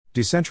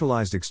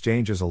Decentralized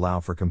exchanges allow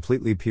for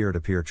completely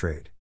peer-to-peer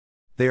trade.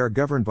 They are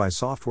governed by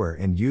software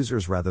and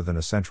users rather than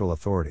a central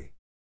authority.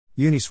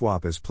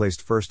 Uniswap is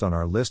placed first on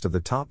our list of the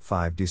top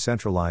 5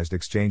 decentralized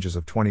exchanges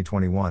of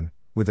 2021,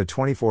 with a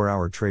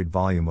 24-hour trade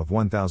volume of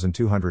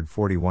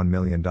 $1,241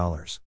 million.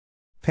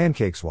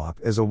 PancakeSwap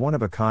is a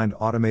one-of-a-kind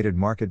automated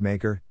market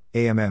maker,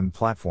 AMM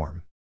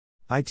platform.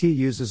 IT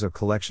uses a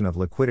collection of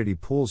liquidity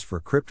pools for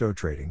crypto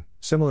trading,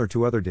 similar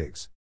to other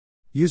DIGs.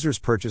 Users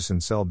purchase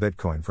and sell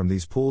Bitcoin from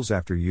these pools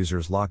after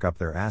users lock up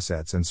their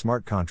assets in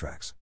smart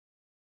contracts.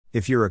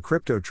 If you're a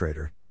crypto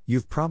trader,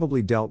 you've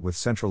probably dealt with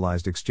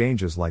centralized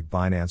exchanges like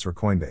Binance or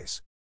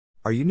Coinbase.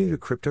 Are you new to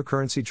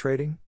cryptocurrency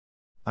trading?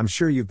 I'm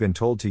sure you've been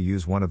told to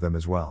use one of them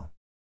as well.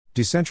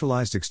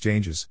 Decentralized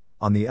exchanges,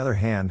 on the other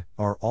hand,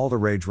 are all the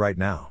rage right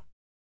now.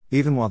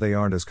 Even while they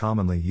aren't as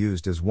commonly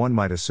used as one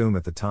might assume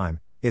at the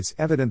time, it's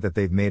evident that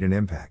they've made an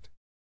impact.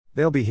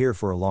 They'll be here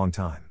for a long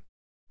time.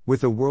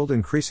 With the world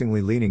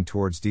increasingly leaning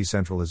towards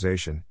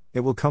decentralization, it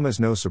will come as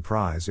no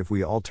surprise if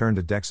we all turn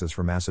to DEXs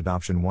for mass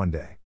adoption one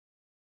day.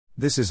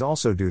 This is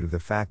also due to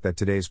the fact that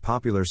today's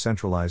popular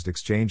centralized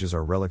exchanges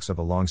are relics of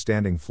a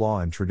long-standing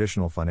flaw in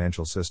traditional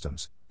financial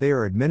systems. They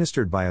are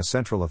administered by a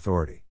central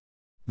authority.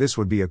 This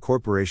would be a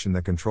corporation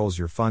that controls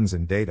your funds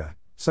and data,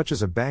 such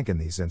as a bank in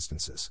these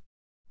instances.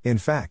 In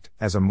fact,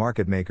 as a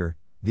market maker,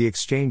 the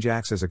exchange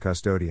acts as a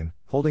custodian,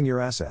 holding your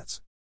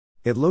assets.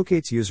 It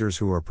locates users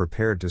who are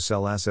prepared to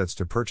sell assets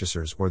to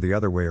purchasers or the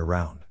other way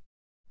around.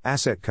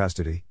 Asset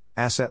custody,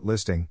 asset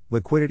listing,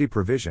 liquidity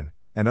provision,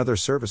 and other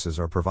services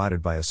are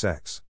provided by a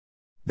SEX.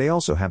 They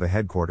also have a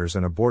headquarters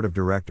and a board of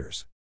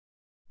directors.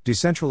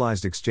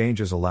 Decentralized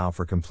exchanges allow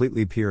for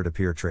completely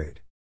peer-to-peer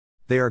trade.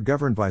 They are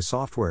governed by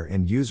software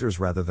and users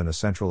rather than a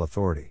central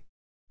authority.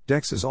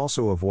 DEXs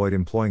also avoid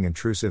employing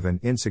intrusive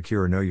and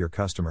insecure Know Your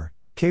Customer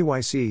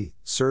 (KYC)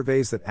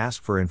 surveys that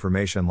ask for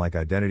information like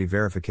identity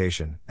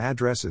verification,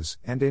 addresses,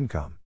 and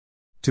income.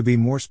 To be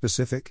more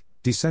specific,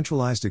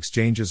 decentralized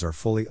exchanges are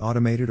fully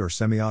automated or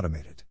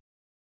semi-automated.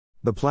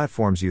 The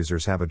platform's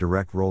users have a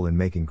direct role in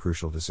making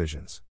crucial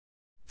decisions.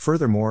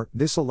 Furthermore,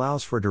 this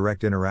allows for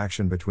direct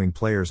interaction between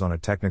players on a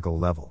technical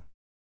level.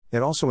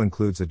 It also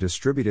includes a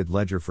distributed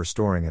ledger for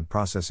storing and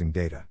processing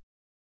data.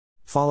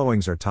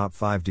 Followings are top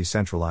 5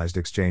 decentralized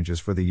exchanges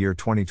for the year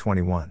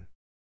 2021.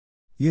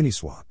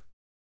 Uniswap.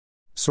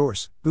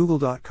 Source: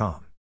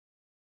 Google.com.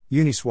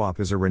 Uniswap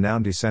is a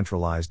renowned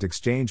decentralized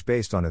exchange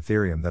based on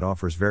Ethereum that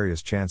offers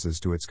various chances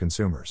to its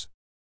consumers.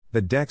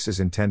 The DEX is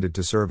intended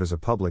to serve as a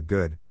public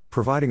good,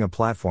 providing a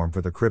platform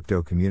for the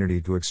crypto community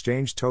to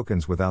exchange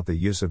tokens without the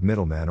use of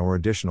middlemen or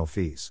additional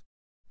fees.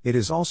 It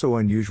is also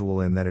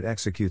unusual in that it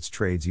executes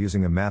trades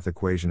using a math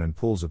equation and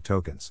pools of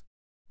tokens.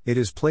 It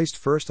is placed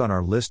first on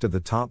our list of the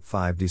top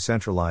 5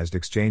 decentralized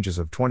exchanges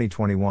of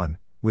 2021,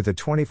 with a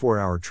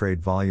 24-hour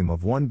trade volume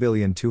of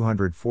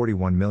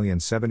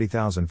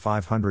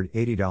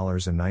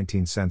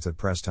 $1,241,070,580.19 at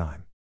press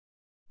time.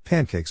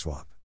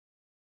 PancakeSwap.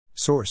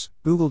 Source: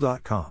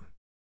 Google.com.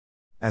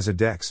 As a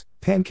DEX,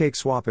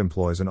 PancakeSwap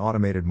employs an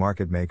automated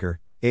market maker,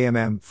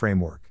 AMM,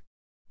 framework.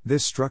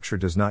 This structure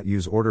does not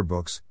use order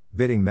books,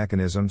 bidding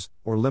mechanisms,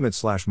 or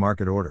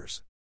limit/market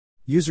orders.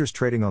 Users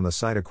trading on the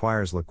site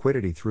acquires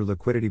liquidity through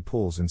liquidity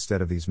pools instead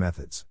of these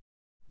methods.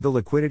 The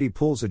liquidity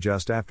pools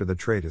adjust after the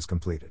trade is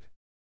completed.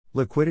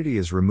 Liquidity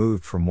is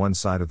removed from one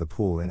side of the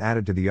pool and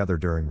added to the other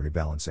during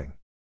rebalancing.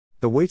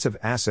 The weights of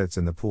assets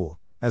in the pool,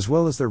 as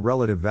well as their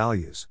relative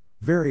values,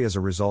 vary as a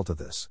result of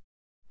this.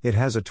 It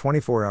has a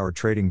 24-hour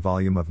trading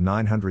volume of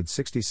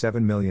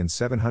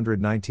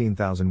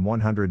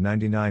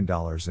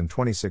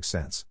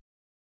 $967,719,199.26.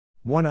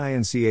 1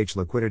 INCH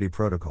Liquidity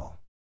Protocol.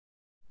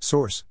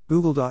 Source: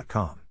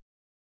 Google.com.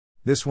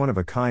 This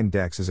one-of-a-kind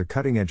DEX is a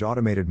cutting-edge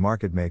automated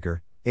market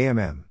maker,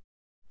 AMM.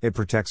 It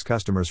protects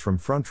customers from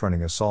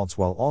front-running assaults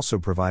while also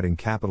providing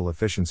capital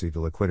efficiency to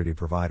liquidity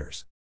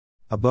providers.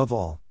 Above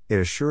all, it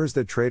assures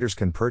that traders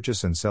can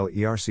purchase and sell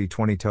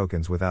ERC20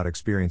 tokens without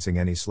experiencing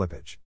any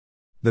slippage.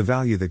 The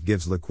value that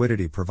gives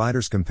liquidity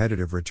providers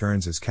competitive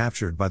returns is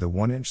captured by the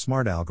 1-inch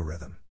smart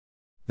algorithm.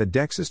 The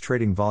DEX's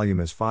trading volume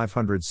is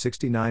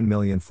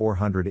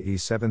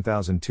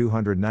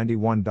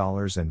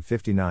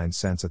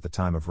 $569,487,291.59 at the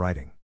time of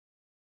writing.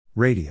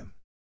 Radium.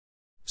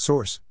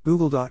 Source: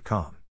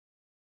 Google.com.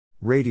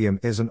 Radium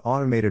is an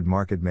automated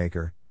market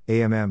maker,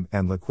 AMM,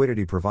 and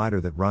liquidity provider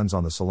that runs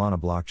on the Solana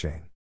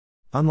blockchain.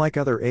 Unlike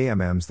other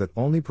AMMs that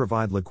only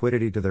provide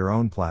liquidity to their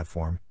own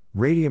platform,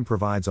 Radium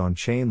provides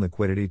on-chain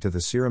liquidity to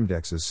the Serum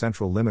DEX's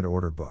central limit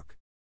order book.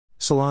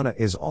 Solana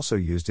is also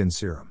used in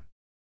Serum.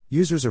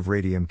 Users of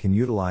Radium can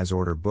utilize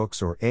order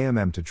books or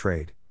AMM to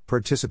trade,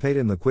 participate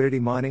in liquidity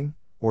mining,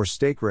 or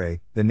stake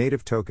Ray, the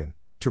native token,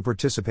 to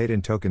participate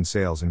in token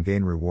sales and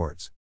gain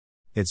rewards.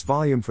 Its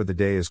volume for the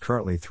day is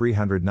currently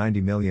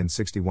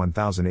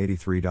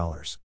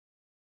 $390,061,083.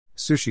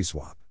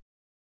 SushiSwap.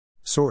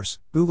 Source: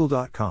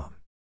 Google.com.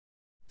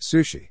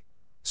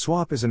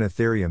 SushiSwap is an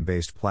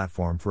Ethereum-based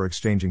platform for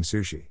exchanging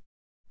sushi.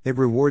 It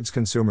rewards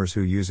consumers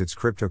who use its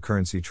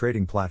cryptocurrency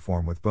trading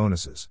platform with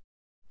bonuses.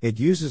 It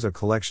uses a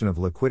collection of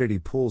liquidity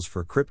pools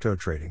for crypto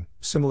trading,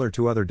 similar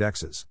to other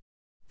DEXs.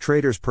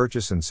 Traders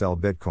purchase and sell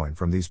Bitcoin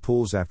from these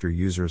pools after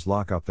users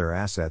lock up their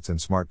assets in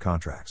smart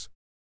contracts.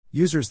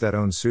 Users that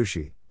own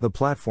Sushi, the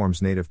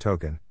platform's native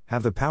token,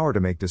 have the power to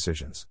make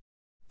decisions.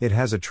 It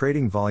has a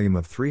trading volume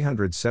of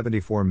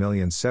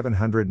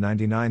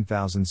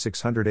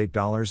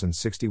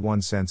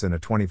 $374,799,608.61 in a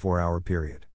 24-hour period.